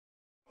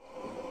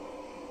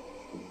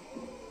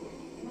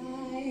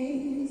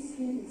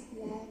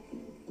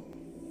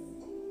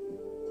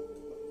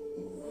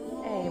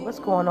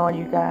going on,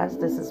 you guys?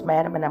 This is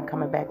Madam, and I'm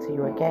coming back to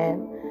you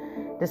again.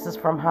 This is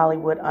from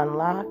Hollywood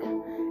Unlocked,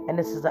 and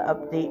this is an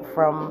update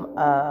from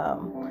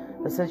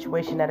the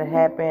situation that had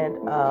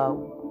happened. A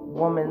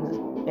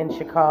woman in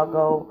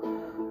Chicago,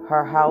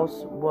 her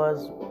house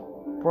was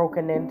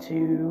broken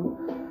into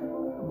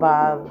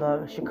by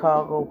the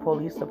Chicago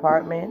Police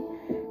Department,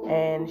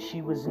 and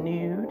she was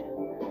nude.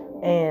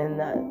 And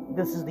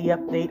this is the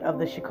update of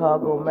the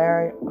Chicago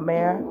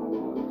mayor.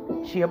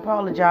 She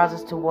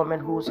apologizes to woman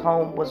whose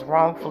home was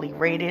wrongfully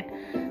raided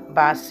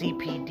by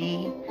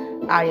CPD.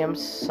 I am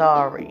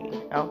sorry.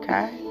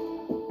 Okay?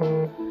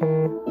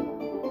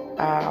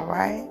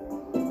 Alright.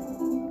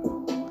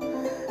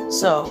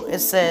 So it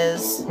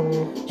says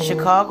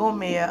Chicago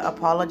mayor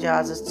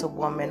apologizes to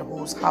woman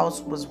whose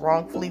house was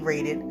wrongfully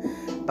raided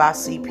by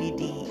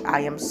CPD.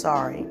 I am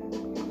sorry.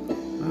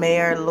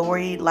 Mayor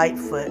Lori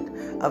Lightfoot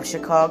of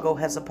Chicago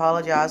has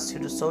apologized to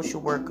the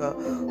social worker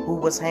who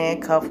was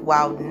handcuffed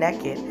while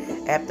naked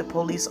after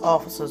police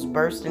officers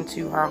burst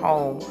into her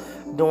home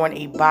during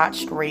a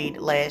botched raid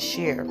last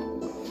year.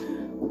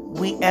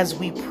 As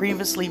we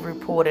previously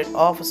reported,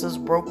 officers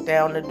broke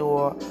down the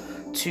door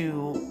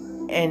to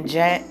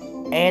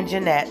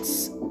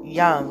Anjanette's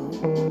Young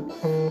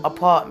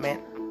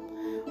apartment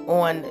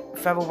on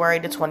February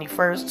the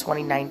 21st,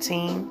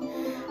 2019,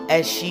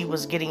 as she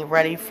was getting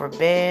ready for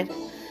bed.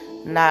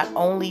 Not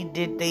only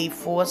did they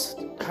force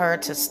her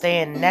to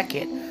stand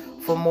naked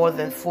for more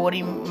than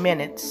 40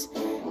 minutes,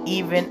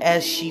 even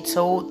as she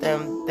told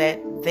them that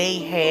they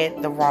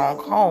had the wrong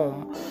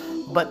home,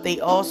 but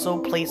they also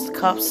placed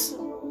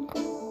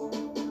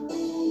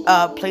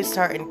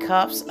her in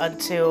cuffs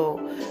until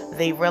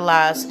they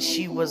realized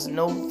she was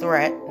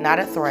not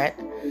a threat,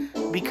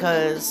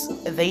 because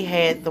they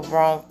had the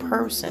wrong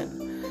person.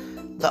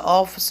 The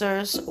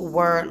officers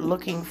were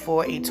looking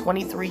for a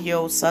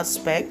 23-year-old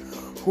suspect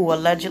who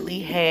allegedly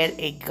had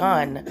a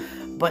gun,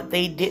 but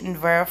they didn't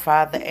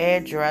verify the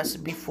address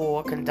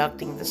before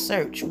conducting the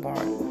search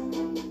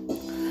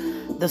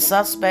warrant. The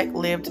suspect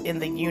lived in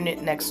the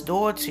unit next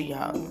door to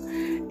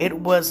Young. It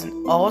was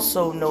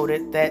also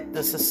noted that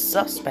the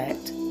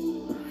suspect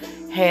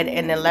had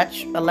an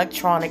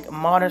electronic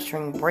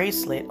monitoring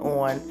bracelet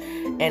on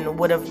and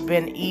would have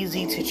been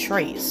easy to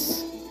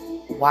trace.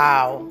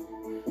 Wow,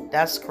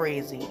 that's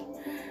crazy.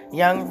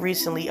 Young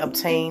recently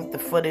obtained the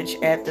footage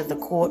after the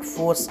court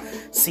forced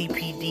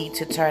CPD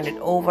to turn it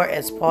over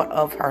as part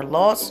of her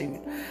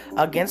lawsuit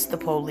against the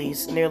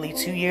police nearly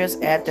 2 years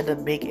after the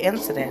big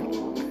incident,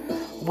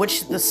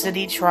 which the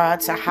city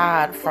tried to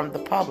hide from the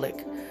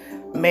public.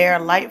 Mayor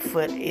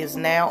Lightfoot is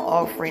now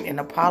offering an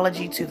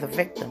apology to the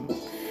victim.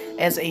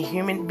 As a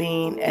human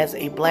being, as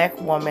a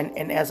black woman,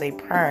 and as a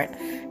parent,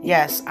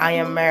 yes, I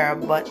am mayor,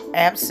 but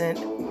absent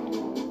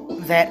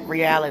that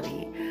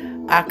reality,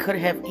 I could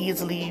have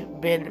easily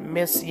been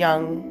Miss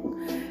Young,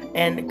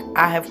 and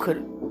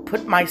could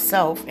put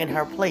myself in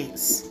her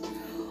place.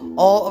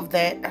 All of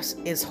that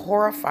is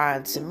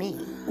horrifying to me.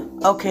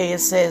 Okay, it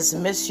says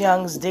Miss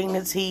Young's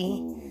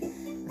dignity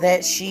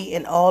that she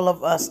and all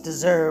of us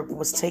deserved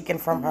was taken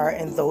from her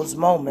in those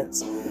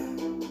moments.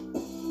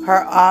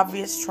 Her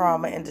obvious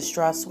trauma and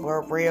distress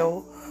were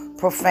real,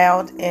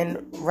 profound, and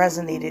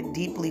resonated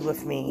deeply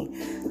with me,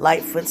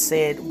 Lightfoot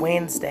said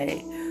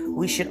Wednesday.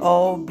 We should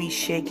all be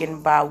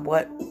shaken by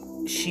what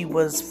she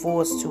was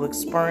forced to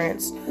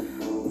experience,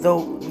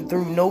 though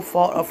through no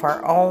fault of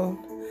her own.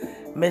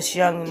 Miss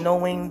Young,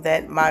 knowing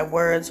that my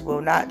words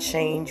will not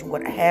change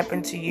what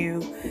happened to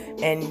you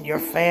and your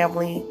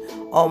family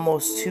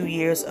almost 2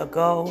 years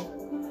ago,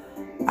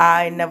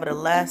 I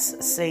nevertheless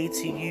say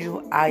to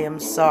you, I am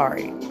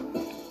sorry.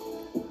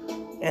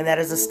 And that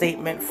is a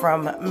statement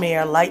from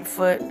Mayor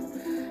Lightfoot.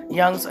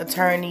 Young's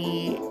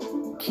attorney,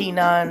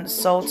 Kenan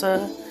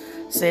Salter,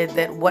 said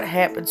that what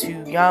happened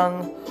to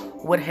Young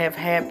would have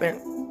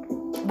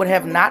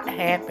not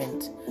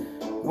happened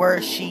were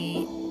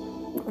she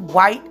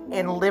white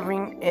and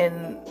living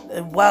in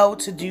a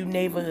well-to-do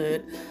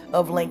neighborhood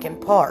of Lincoln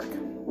Park.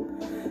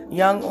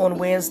 Young on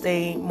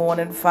Wednesday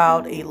morning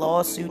filed a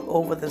lawsuit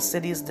over the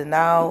city's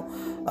denial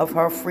of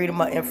her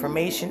Freedom of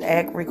Information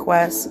Act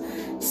request,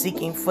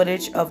 seeking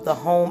footage of the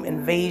home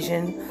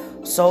invasion.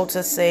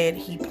 Salter said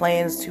he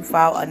plans to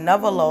file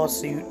another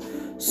lawsuit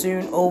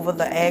soon over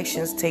the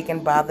actions taken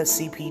by the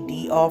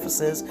CPD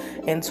officers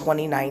in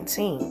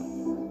 2019.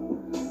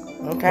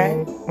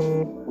 Okay?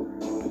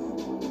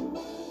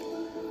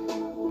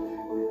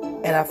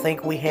 And I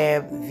think we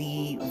have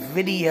the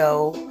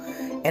video.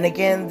 And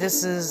again,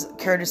 this is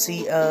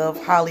courtesy of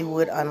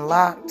Hollywood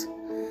Unlocked.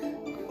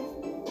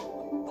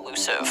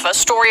 A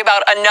story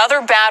about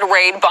another bad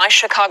raid by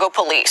Chicago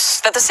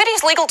police that the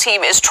city's legal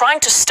team is trying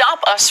to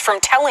stop us from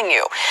telling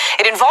you.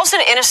 It involves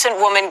an innocent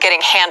woman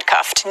getting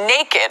handcuffed,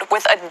 naked,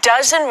 with a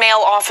dozen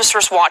male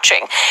officers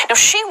watching. Now,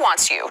 she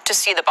wants you to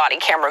see the body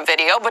camera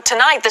video, but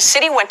tonight the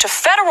city went to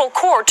federal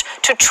court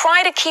to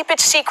try to keep it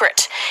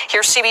secret.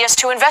 Here's CBS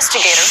 2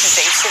 investigator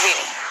Dave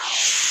Savini.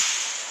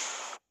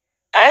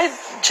 I had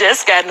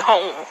just gotten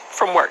home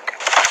from work,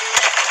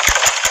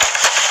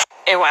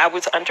 and while I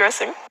was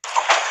undressing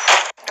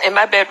in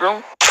my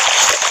bedroom,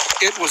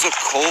 It was a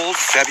cold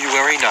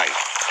February night,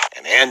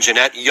 and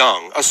Anjanette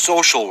Young, a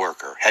social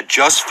worker, had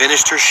just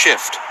finished her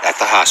shift at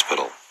the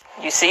hospital.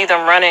 You see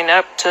them running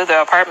up to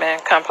the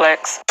apartment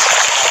complex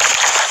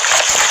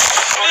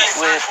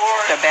with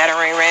the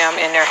battering ram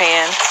in their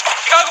hand,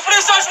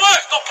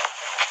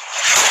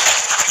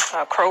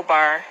 a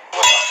crowbar.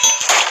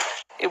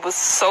 It was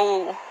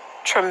so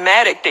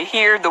traumatic to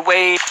hear the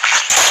way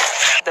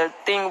the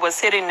thing was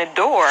hitting the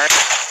door.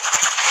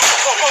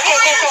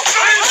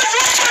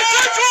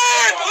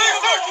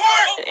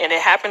 And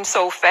it happened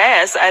so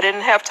fast, I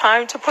didn't have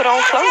time to put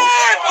on clothes.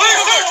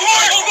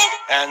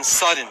 And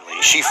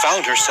suddenly, she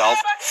found herself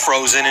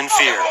frozen in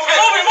fear,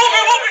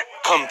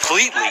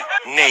 completely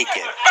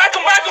naked,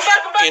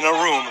 in a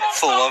room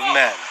full of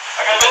men.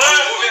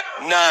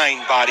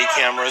 9 body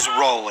cameras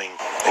rolling.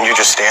 And you're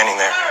just standing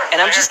there.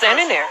 And I'm just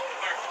standing there.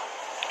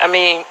 I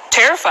mean,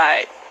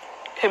 terrified,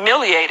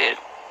 humiliated,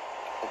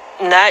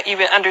 not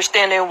even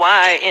understanding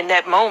why in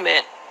that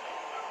moment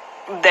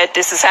that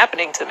this is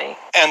happening to me.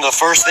 And the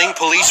first thing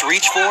police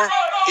reach for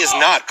is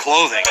not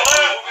clothing.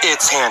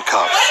 It's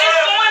handcuffs.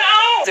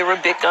 There were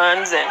big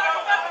guns and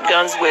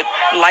guns with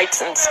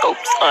lights and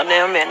scopes on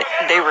them, and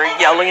they were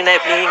yelling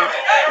at me,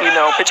 you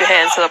know, put your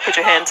hands up, put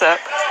your hands up.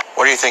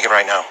 What are you thinking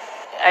right now?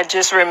 I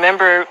just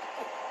remember,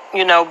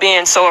 you know,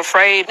 being so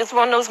afraid. It's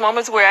one of those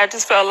moments where I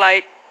just felt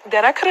like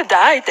that I could have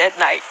died that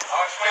night.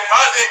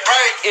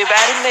 If I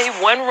had made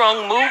one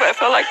wrong move, I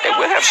felt like they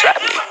would have shot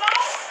me.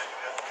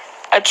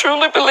 I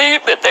truly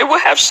believe that they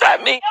would have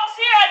shot me.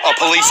 A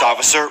police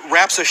officer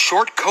wraps a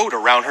short coat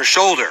around her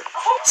shoulder,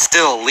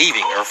 still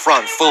leaving her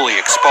front fully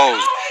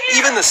exposed.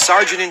 Even the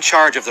sergeant in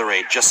charge of the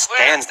raid just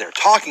stands there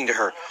talking to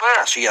her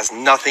while she has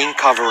nothing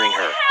covering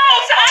her.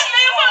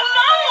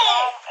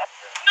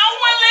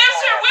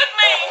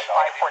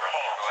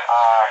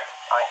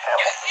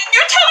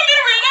 You're telling me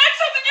to relax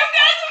something you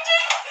guys are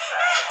doing?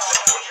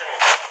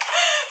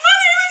 My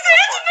name is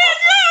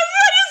Anjanette Young.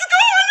 What is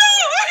going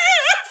on?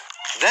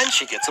 Then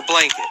she gets a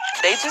blanket.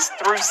 They just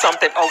threw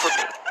something over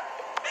me.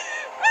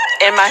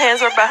 And my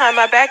hands are behind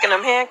my back and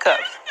I'm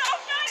handcuffed.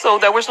 So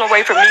there was no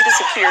way for me to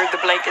secure the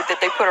blanket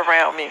that they put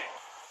around me.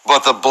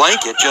 But the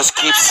blanket just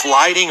keeps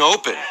sliding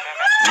open.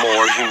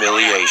 More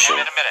humiliation.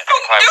 You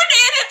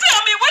need to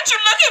tell me what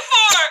you're looking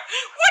for.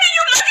 What are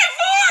you looking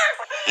for?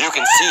 You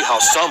can see how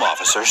some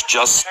officers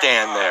just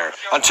stand there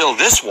until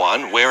this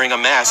one, wearing a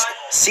mask,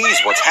 sees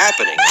what's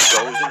happening and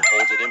goes and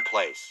holds it in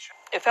place.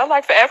 It felt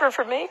like forever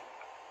for me.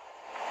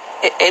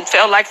 It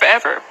felt like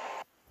forever.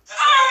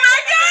 Oh my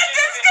God,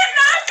 this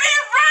cannot be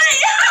right.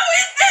 How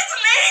is this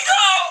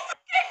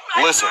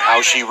legal? Listen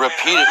how she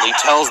repeatedly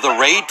tells the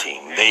raid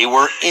team they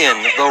were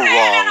in the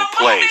wrong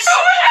place.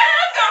 You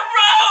have the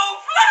wrong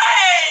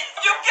place.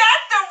 You got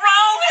the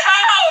wrong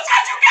house.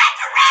 You got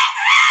the wrong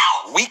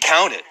house. We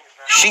counted.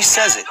 She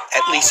says it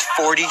at least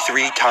 43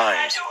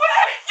 times.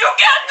 You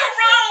got the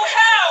wrong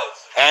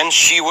house. And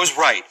she was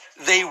right.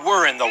 They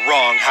were in the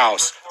wrong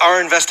house.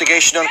 Our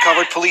investigation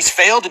uncovered police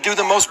failed to do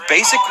the most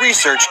basic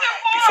research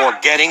before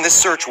getting the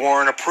search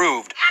warrant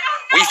approved.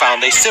 We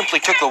found they simply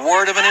took the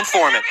word of an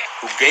informant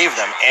who gave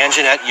them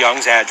Anjanette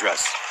Young's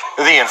address.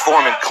 The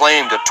informant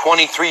claimed a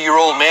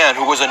 23-year-old man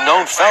who was a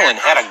known felon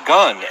had a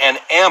gun and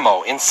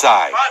ammo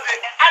inside.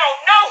 I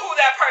don't know who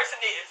that person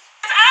is.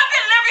 I've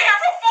been living here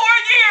for 4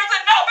 years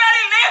and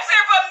nobody lives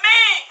here but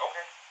me.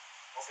 Okay.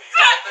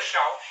 You have to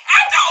shout.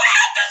 I don't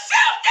have to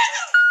shout. This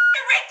is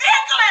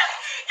ridiculous.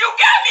 You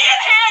got me in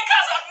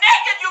handcuffs. I'm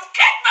naked. You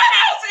kicked my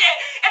house in.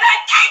 And I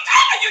keep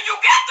telling you, you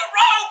got the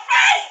wrong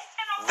place.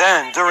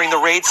 Then, during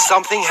the raid,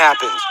 something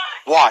happens.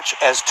 Watch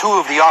as 2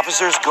 of the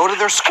officers go to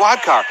their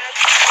squad car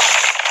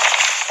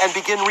and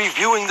begin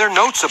reviewing their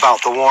notes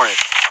about the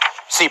warrant.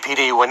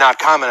 CPD would not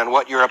comment on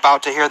what you're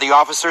about to hear the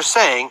officers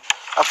saying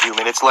a few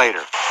minutes later.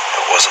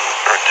 It wasn't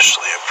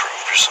initially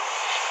approved or some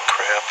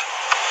crap.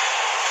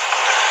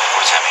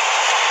 What does that mean?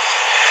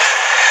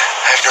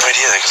 I have no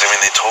idea, because,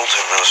 they told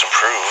him it was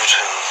approved,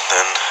 and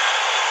then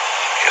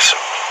I guess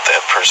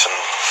that person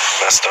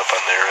messed up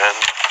on their end.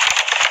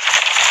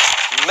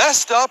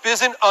 Messed up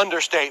is an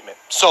understatement.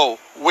 So,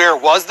 where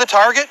was the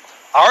target?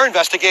 Our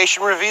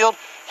investigation revealed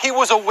he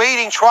was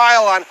awaiting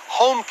trial on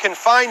home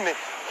confinement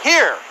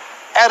here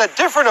at a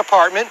different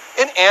apartment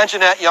in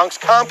Anjanette Young's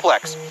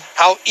complex.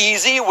 How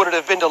easy would it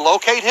have been to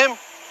locate him?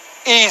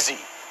 Easy.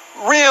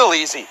 Real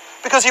easy.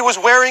 Because he was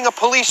wearing a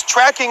police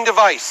tracking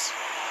device,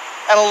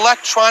 an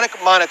electronic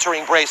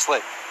monitoring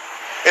bracelet.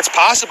 It's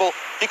possible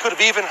he could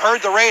have even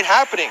heard the raid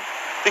happening,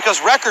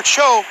 because records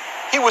show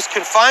he was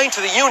confined to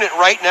the unit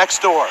right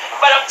next door.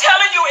 But I'm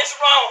telling you it's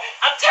wrong.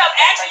 I'm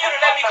asking you to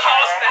let me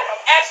call somebody.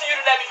 I'm asking you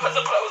to let me put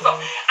some clothes on.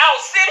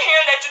 I'll sit here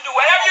and let you do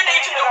whatever you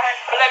need to do.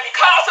 But let me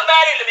call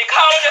somebody, let me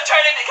call an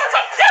attorney, because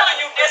I'm telling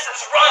you this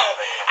is wrong.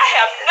 I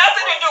have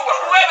nothing to do with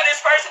whoever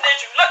this person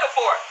is you're looking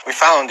for. We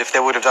found if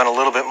they would have done a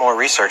little bit more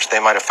research, they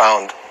might have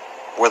found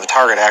where the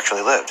target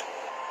actually lived.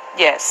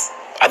 Yes.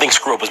 I think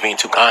Screw Up was being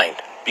too kind,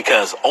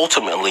 because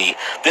ultimately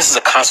this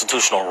is a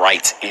constitutional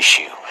rights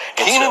issue.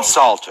 Keenan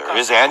Salter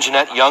is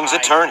Anjanette Young's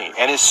attorney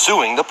and is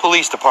suing the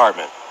police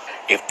department.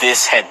 If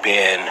this had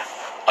been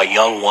a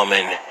young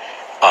woman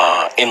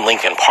in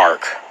Lincoln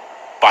Park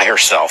by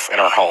herself in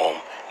her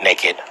home,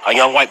 naked, a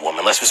young white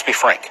woman, let's just be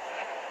frank,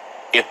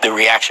 if the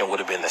reaction would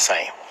have been the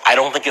same? I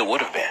don't think it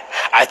would have been.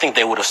 I think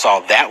they would have saw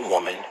that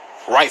woman,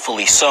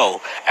 rightfully so,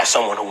 as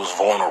someone who was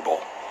vulnerable,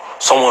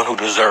 someone who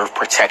deserved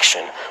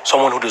protection,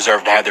 someone who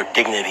deserved to have their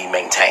dignity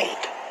maintained.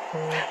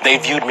 They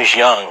viewed Ms.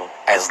 Young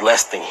as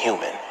less than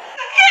human.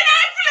 Can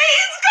I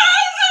please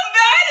call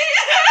somebody?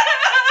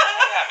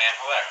 Yeah, man,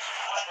 relax.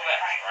 Just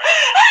relax,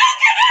 right? How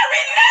can I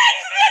relax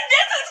when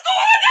this is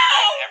going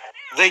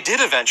on? They did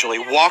eventually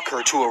walk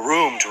her to a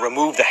room to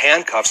remove the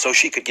handcuffs so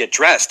she could get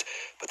dressed,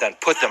 but then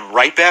put them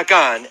right back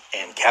on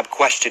and kept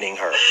questioning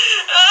her. There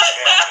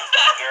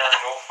are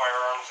no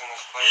firearms in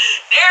this place.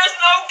 There's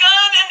no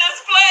gun in this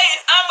place.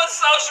 I'm a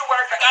social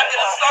worker. I've been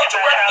a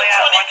social worker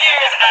for 20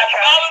 years. I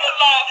follow the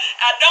law.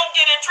 I don't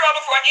get in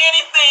trouble for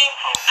anything.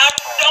 I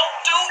don't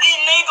do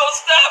illegal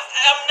stuff.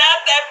 I'm not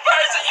that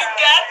person. You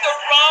got the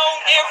wrong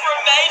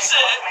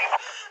information.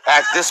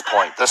 At this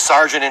point, the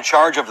sergeant in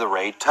charge of the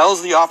raid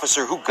tells the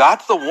officer who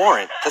got the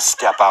warrant to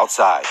step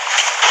outside.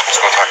 Let's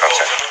go talk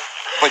outside.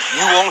 But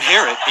you won't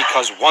hear it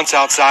because once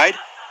outside,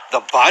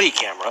 the body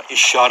camera is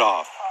shut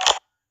off.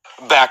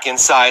 Back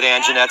inside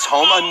Anjanette's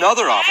home,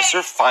 another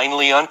officer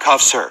finally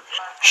uncuffs her.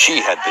 She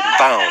had been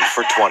bound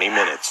for 20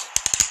 minutes.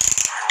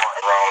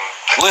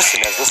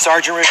 Listen as the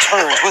sergeant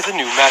returns with a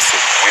new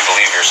message. We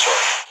believe your story.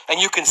 And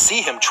you can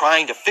see him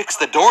trying to fix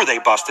the door they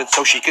busted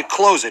so she could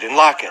close it and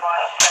lock it.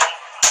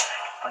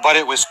 But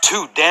it was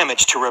too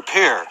damaged to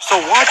repair, so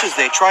watch as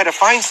they try to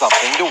find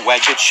something to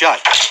wedge it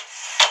shut.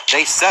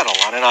 They settle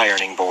on an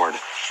ironing board.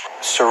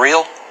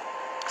 Surreal?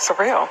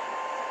 Surreal.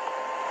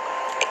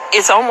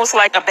 It's almost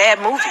like a bad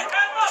movie.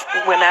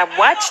 When I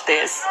watch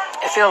this,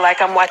 I feel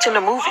like I'm watching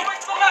a movie.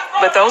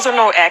 But those are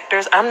no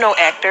actors. I'm no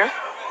actor.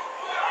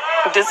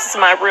 This is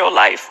my real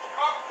life.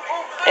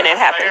 And it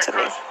happened to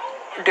me.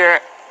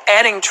 They're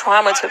adding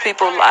trauma to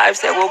people's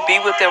lives that will be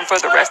with them for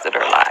the rest of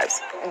their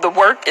lives. The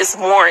work is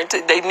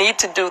warranted. They need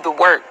to do the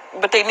work,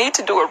 but they need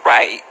to do it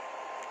right.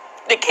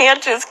 They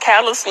can't just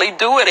callously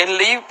do it and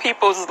leave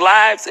people's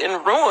lives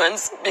in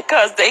ruins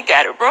because they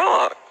got it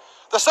wrong.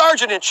 The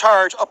sergeant in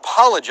charge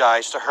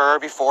apologized to her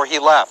before he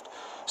left.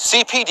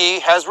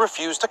 CPD has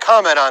refused to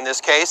comment on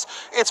this case.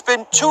 It's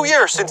been 2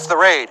 years since the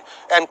raid,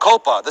 and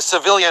COPA, the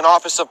Civilian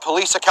Office of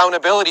Police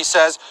Accountability,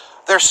 says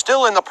they're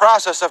still in the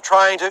process of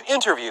trying to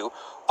interview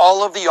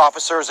all of the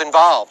officers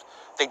involved.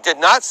 They did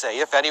not say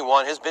if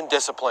anyone has been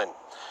disciplined.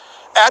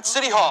 At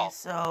City Hall.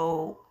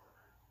 So,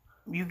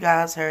 you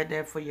guys heard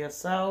that for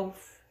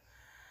yourself.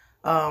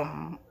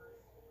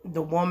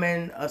 The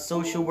woman, a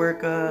social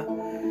worker,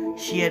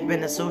 she had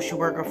been a social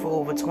worker for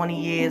over 20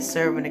 years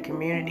serving the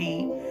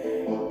community,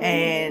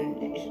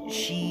 and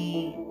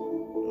she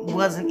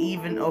wasn't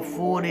even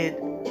afforded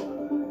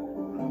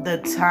the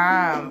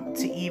time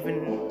to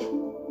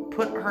even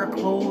put her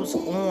clothes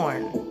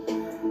on.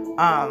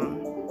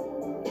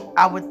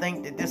 I would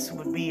think that this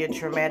would be a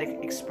traumatic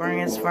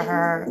experience for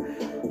her.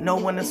 No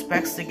one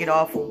expects to get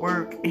off of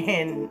work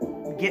and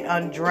get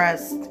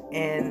undressed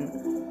and,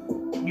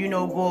 you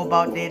know, go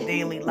about their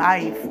daily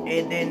life,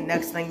 and then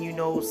next thing you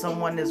know,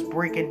 someone is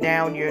breaking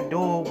down your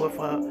door with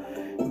a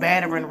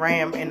battering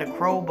ram and a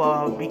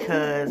crowbar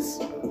because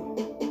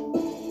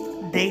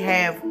they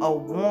have a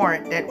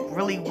warrant that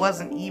really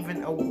wasn't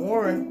even a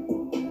warrant,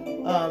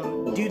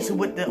 due to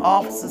what the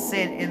officer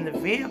said in the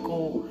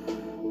vehicle.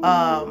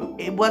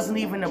 It wasn't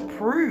even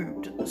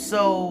approved,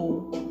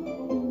 so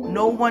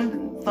no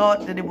one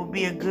thought that it would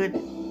be a good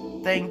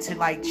thing to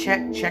like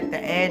check the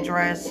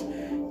address,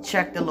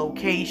 check the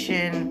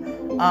location.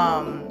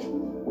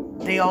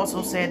 They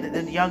also said that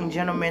the young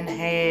gentleman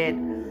had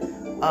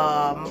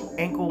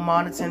ankle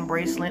monitoring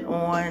bracelet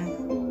on,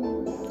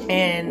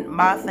 and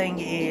my thing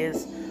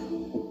is,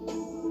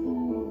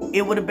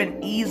 it would have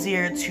been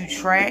easier to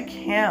track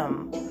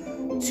him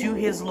to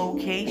his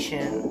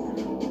location,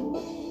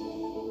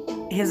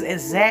 his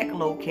exact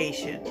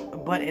location,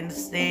 but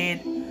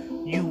instead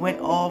you went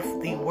off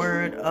the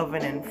word of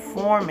an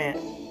informant.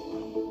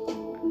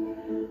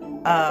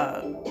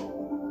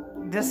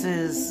 This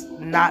is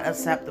not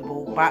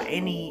acceptable by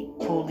any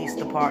police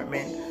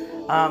department,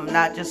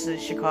 not just in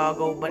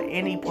Chicago, but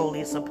any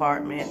police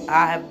department.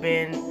 I have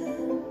been,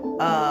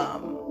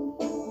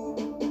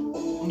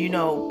 you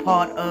know,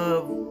 part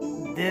of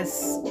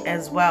this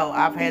as well.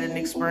 I've had an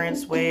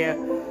experience where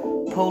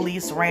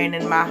police ran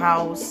in my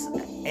house,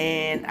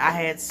 and I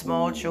had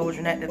small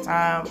children at the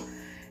time,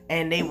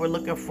 and they were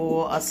looking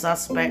for a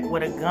suspect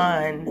with a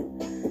gun,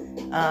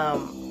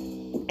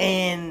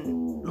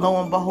 and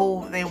lo and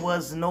behold, there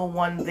was no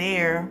one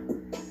there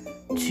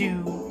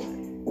to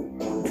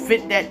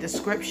fit that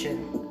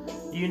description.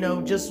 You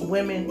know, just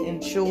women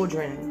and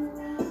children,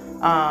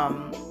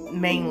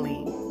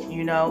 mainly,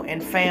 you know,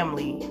 and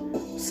family.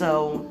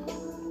 So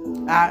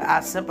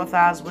I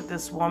sympathize with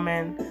this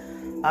woman.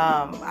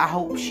 I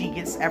hope she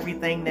gets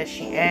everything that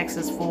she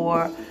asks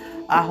for.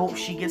 I hope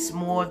she gets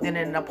more than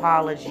an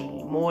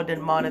apology, more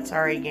than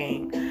monetary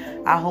gain.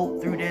 I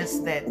hope through this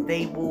that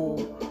they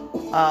will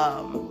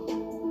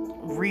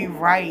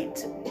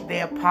rewrite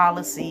their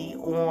policy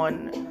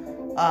on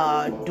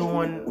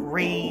doing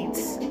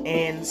raids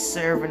and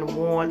serving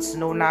warrants,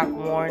 no-knock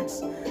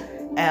warrants.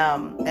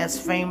 As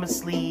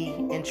famously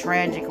and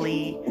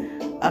tragically,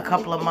 a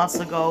couple of months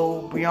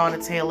ago,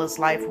 Breonna Taylor's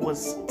life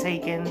was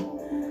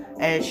taken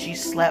as she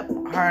slept,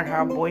 her and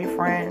her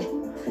boyfriend,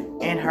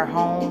 in her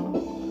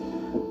home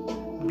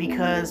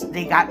because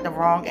they got the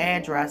wrong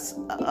address,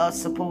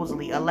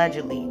 supposedly,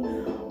 allegedly.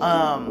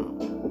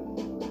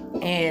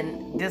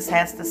 And this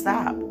has to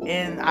stop.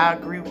 And I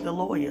agree with the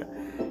lawyer.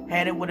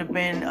 Had it would have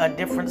been a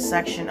different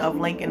section of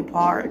Lincoln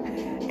Park,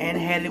 and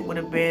had it would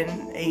have been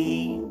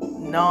a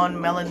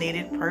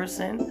non-melanated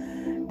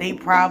person, they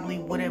probably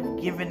would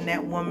have given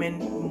that woman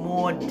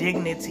more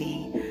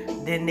dignity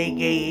than they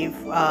gave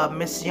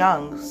Miss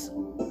Young's.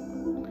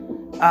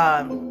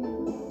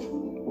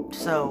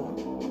 So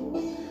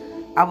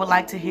I would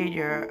like to hear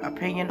your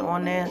opinion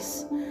on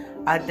this.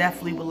 I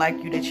definitely would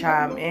like you to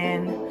chime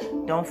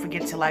in. Don't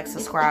forget to like,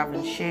 subscribe,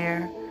 and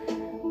share.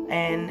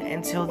 And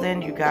until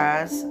then, you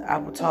guys, I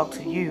will talk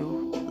to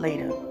you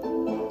later.